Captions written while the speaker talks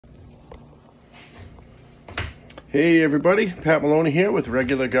Hey everybody, Pat Maloney here with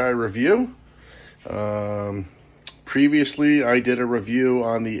Regular Guy Review. Previously I did a review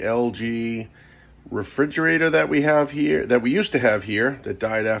on the LG refrigerator that we have here, that we used to have here, that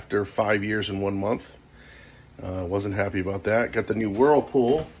died after 5 years and 1 month. Wasn't happy about that. Got the new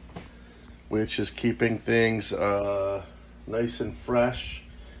Whirlpool, which is keeping things nice and fresh.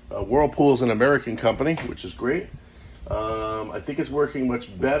 Whirlpool is an American company, which is great. I think it's working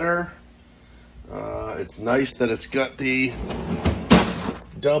much better. It's nice that it's got the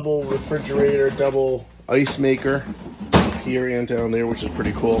double refrigerator, double ice maker here and down there, which is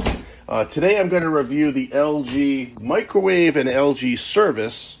pretty cool. Today I'm going to review the LG microwave and LG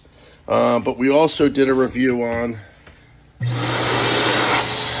service, but we also did a review on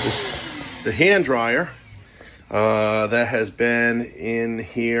the hand dryer that has been in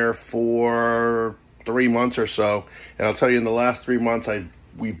here for 3 months or so. And I'll tell you, in the last 3 months,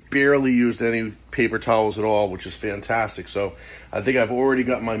 we barely used any paper towels at all, which is fantastic. So I think I've already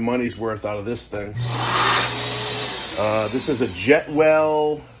got my money's worth out of this thing. This is a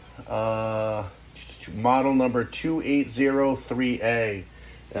Jetwell model number 2803A,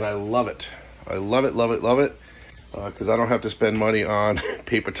 and I love it. I love it, love it, love it, because I don't have to spend money on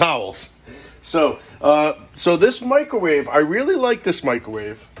paper towels. So this microwave, I really like this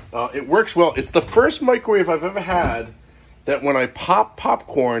microwave. It works well. It's the first microwave I've ever had that when I pop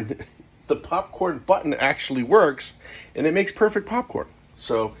popcorn, the popcorn button actually works and it makes perfect popcorn.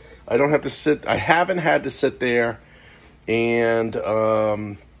 So I don't have to sit, I haven't had to sit there and,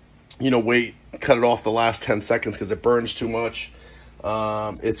 wait, cut it off the last 10 seconds because it burns too much.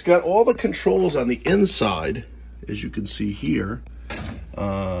 It's got all the controls on the inside, as you can see here,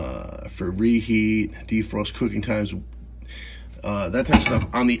 for reheat, defrost, cooking times, that type of stuff.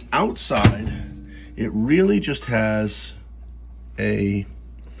 On the outside, it really just has a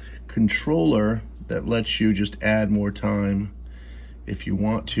controller that lets you just add more time if you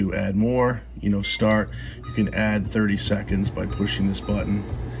want to add more. Start, you can add 30 seconds by pushing this button,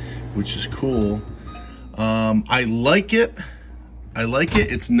 which is cool. I like it.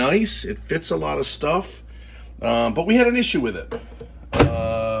 It's nice. It fits a lot of stuff, but we had an issue with it.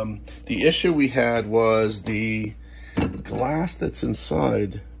 The issue we had was the glass that's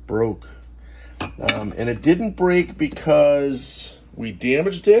inside broke. And it didn't break because we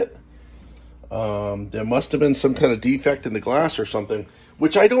damaged it. There must have been some kind of defect in the glass or something,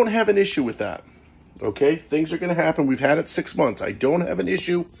 which I don't have an issue with that. Okay, things are going to happen. We've had it 6 months. I don't have an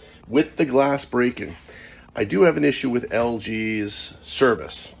issue with the glass breaking. I do have an issue with LG's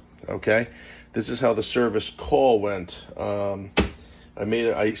service. Okay, this is how the service call went. I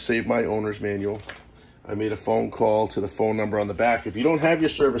saved my owner's manual. I made a phone call to the phone number on the back. If you don't have your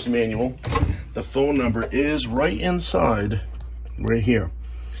service manual, the phone number is right inside, right here.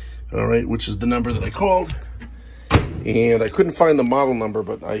 All right, which is the number that I called. And I couldn't find the model number,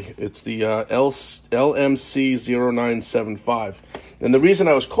 but it's the LMC0975. And the reason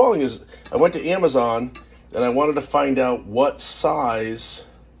I was calling is I went to Amazon and I wanted to find out what size,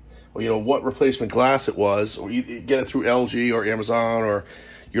 or what replacement glass it was, or you get it through LG or Amazon or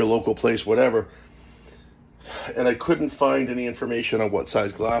your local place, whatever. And I couldn't find any information on what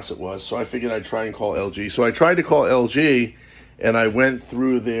size glass it was, so I figured I'd try and call LG. So I tried to call LG, and I went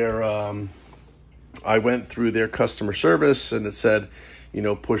through their customer service, and it said,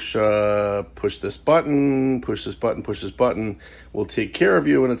 push this button, push this button, push this button. We'll take care of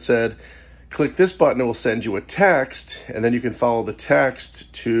you. And it said, click this button, it will send you a text, and then you can follow the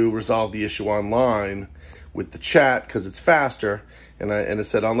text to resolve the issue online with the chat because it's faster. And it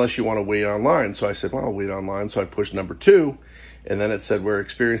said, unless you want to wait online. So I said, well, I'll wait online. So I pushed number 2. And then it said, we're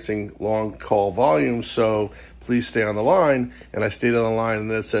experiencing long call volume, so please stay on the line. And I stayed on the line, and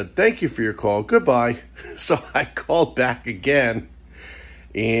then it said, thank you for your call. Goodbye. So I called back again,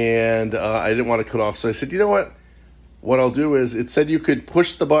 and I didn't want to cut off. So I said, you know what? What I'll do is, it said you could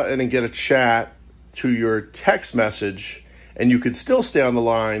push the button and get a chat to your text message, and you could still stay on the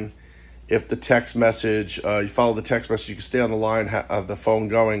line. If the text message, you follow the text message, you can stay on the line, have the phone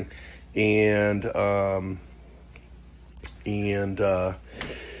going, and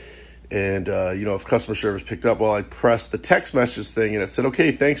if customer service picked up, well, I pressed the text message thing, and it said,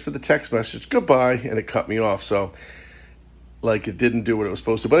 okay, thanks for the text message, goodbye, and it cut me off. So, it didn't do what it was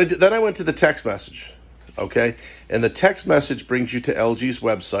supposed to. But then I went to the text message, okay, and the text message brings you to LG's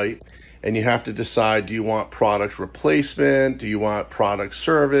website. And you have to decide, do you want product replacement? Do you want product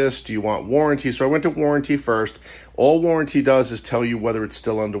service? Do you want warranty? So I went to warranty first. All warranty does is tell you whether it's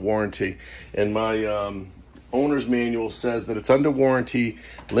still under warranty. And my owner's manual says that it's under warranty,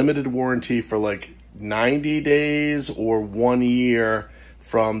 limited warranty for like 90 days or 1 year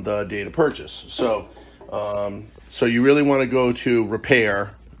from the date of purchase. So So you really want to go to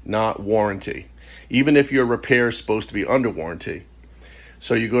repair, not warranty, even if your repair is supposed to be under warranty.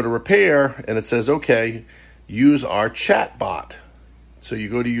 So you go to repair and it says, okay, use our chat bot. So you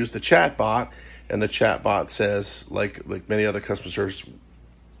go to use the chat bot and the chat bot says, like many other customer service,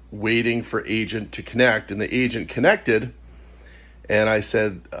 waiting for agent to connect, and the agent connected. And I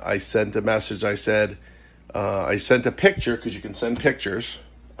sent a message. I said, I sent a picture, because you can send pictures.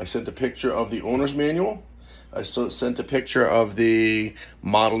 I sent a picture of the owner's manual. I sent a picture of the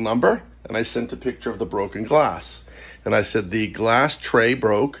model number, and I sent a picture of the broken glass. And I said, the glass tray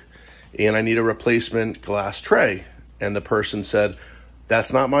broke, and I need a replacement glass tray. And the person said,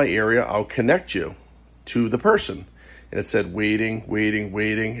 that's not my area. I'll connect you to the person. And it said, waiting, waiting,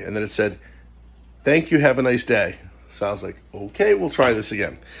 waiting. And then it said, thank you, have a nice day. So I was like, okay, we'll try this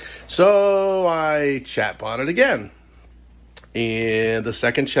again. So I chatbot it again. And the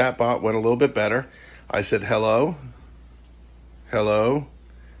second chatbot went a little bit better. I said, hello, hello,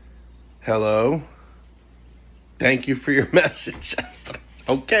 hello. Thank you for your message.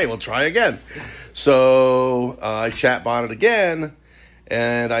 Okay, we'll try again. So I chatbot it again.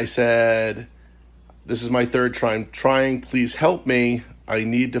 And I said, this is my third time trying. Please help me. I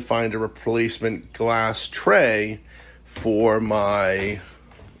need to find a replacement glass tray for my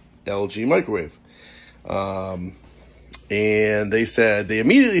LG microwave. And they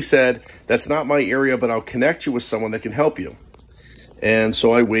immediately said, that's not my area, but I'll connect you with someone that can help you. And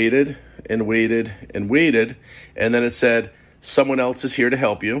so I waited and waited and waited. And then it said, someone else is here to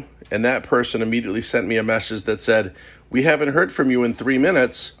help you. And that person immediately sent me a message that said, we haven't heard from you in 3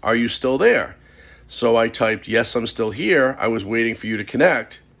 minutes. Are you still there? So I typed, yes, I'm still here. I was waiting for you to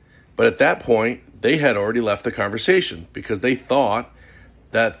connect. But at that point, they had already left the conversation because they thought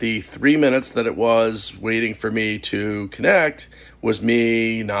that the 3 minutes that it was waiting for me to connect was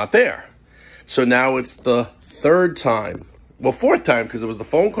me not there. So now it's the third time. Well, fourth time, because it was the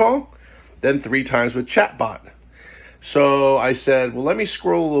phone call, then 3 times with chatbot. So I said, well, let me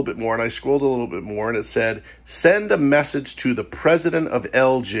scroll a little bit more. And I scrolled a little bit more and it said, send a message to the president of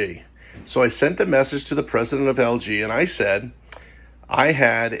LG. So I sent a message to the president of LG and I said, I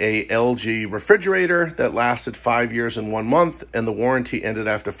had a LG refrigerator that lasted 5 years and 1 month and the warranty ended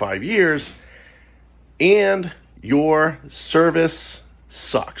after 5 years. And your service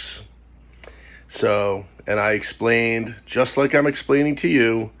sucks. So, and I explained, just like I'm explaining to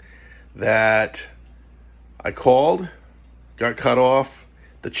you, that I called, got cut off,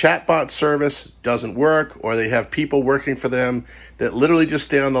 the chatbot service doesn't work, or they have people working for them that literally just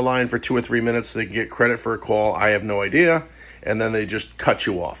stay on the line for 2 or 3 minutes so they can get credit for a call. I have no idea. And then they just cut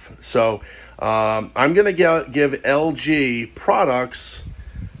you off. So I'm going to give LG products,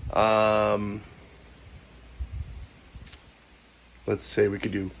 let's say we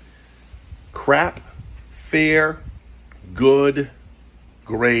could do crap, fair, good,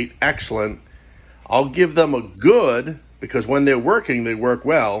 great, excellent. I'll give them a good, because when they're working, they work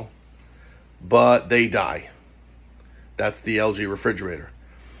well, but they die. That's the LG refrigerator.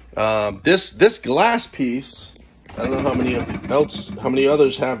 This glass piece, I don't know how many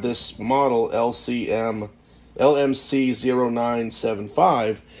others have this model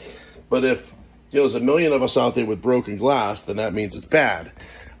LMC0975, but if there's a million of us out there with broken glass, then that means it's bad.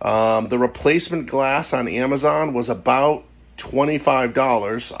 The replacement glass on Amazon was about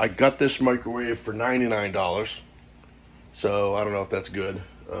 $25. I got this microwave for $99. So I don't know if that's good.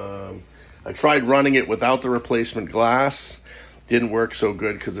 I tried running it without the replacement glass. Didn't work so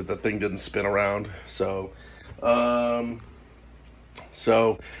good because the thing didn't spin around. So, as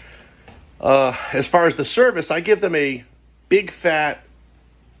far as the service, I give them a big fat,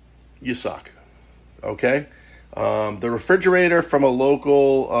 you suck. Okay. The refrigerator from a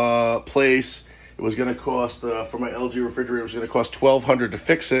local place, it was going to cost, for my LG refrigerator, it was going to cost $1,200 to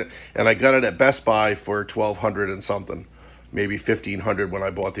fix it. And I got it at Best Buy for $1,200 and something. Maybe $1,500 when I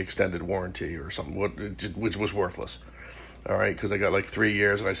bought the extended warranty or something, which was worthless. All right, because I got like 3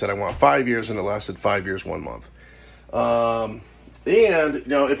 years, and I said I want 5 years, and it lasted 5 years, 1 month. And, you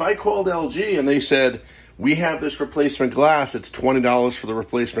know, if I called LG and they said, we have this replacement glass, it's $20 for the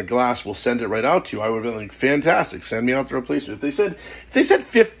replacement glass, we'll send it right out to you, I would have been like, fantastic, send me out the replacement. If they said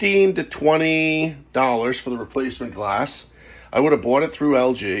 $15 to $20 for the replacement glass, I would have bought it through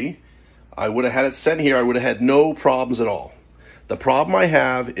LG. I would have had it sent here. I would have had no problems at all. The problem I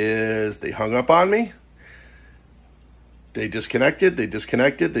have is they hung up on me. They disconnected,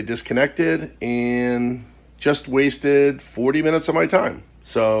 and just wasted 40 minutes of my time.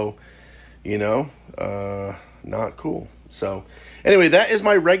 So, you know, not cool. So anyway, that is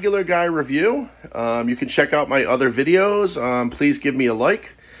my regular guy review. You can check out my other videos. Please give me a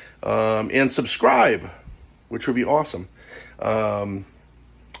like and subscribe. which would be awesome. I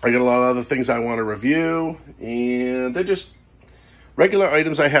got a lot of other things I want to review, and they're just regular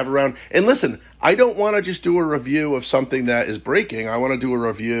items I have around. And listen, I don't want to just do a review of something that is breaking. I want to do a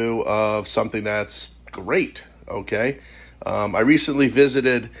review of something that's great, okay? I recently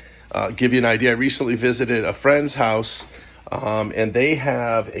visited, give you an idea, I recently visited a friend's house, and they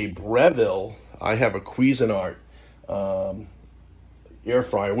have a Breville. I have a Cuisinart air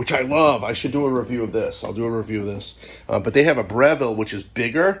fryer, which I love. I should do a review of this. I'll do a review of this. But they have a Breville, which is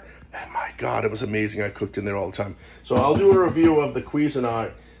bigger. And my God, it was amazing. I cooked in there all the time. So I'll do a review of the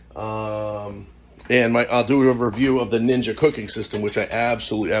Cuisinart. And I'll do a review of the Ninja cooking system, which I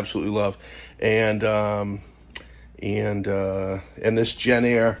absolutely love. And this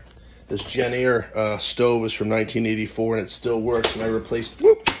Jenn-Air stove is from 1984, and it still works. And I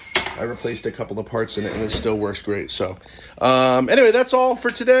replaced a couple of parts in it, and it still works great. So anyway, that's all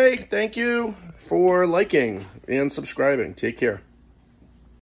for today. Thank you for liking and subscribing. Take care.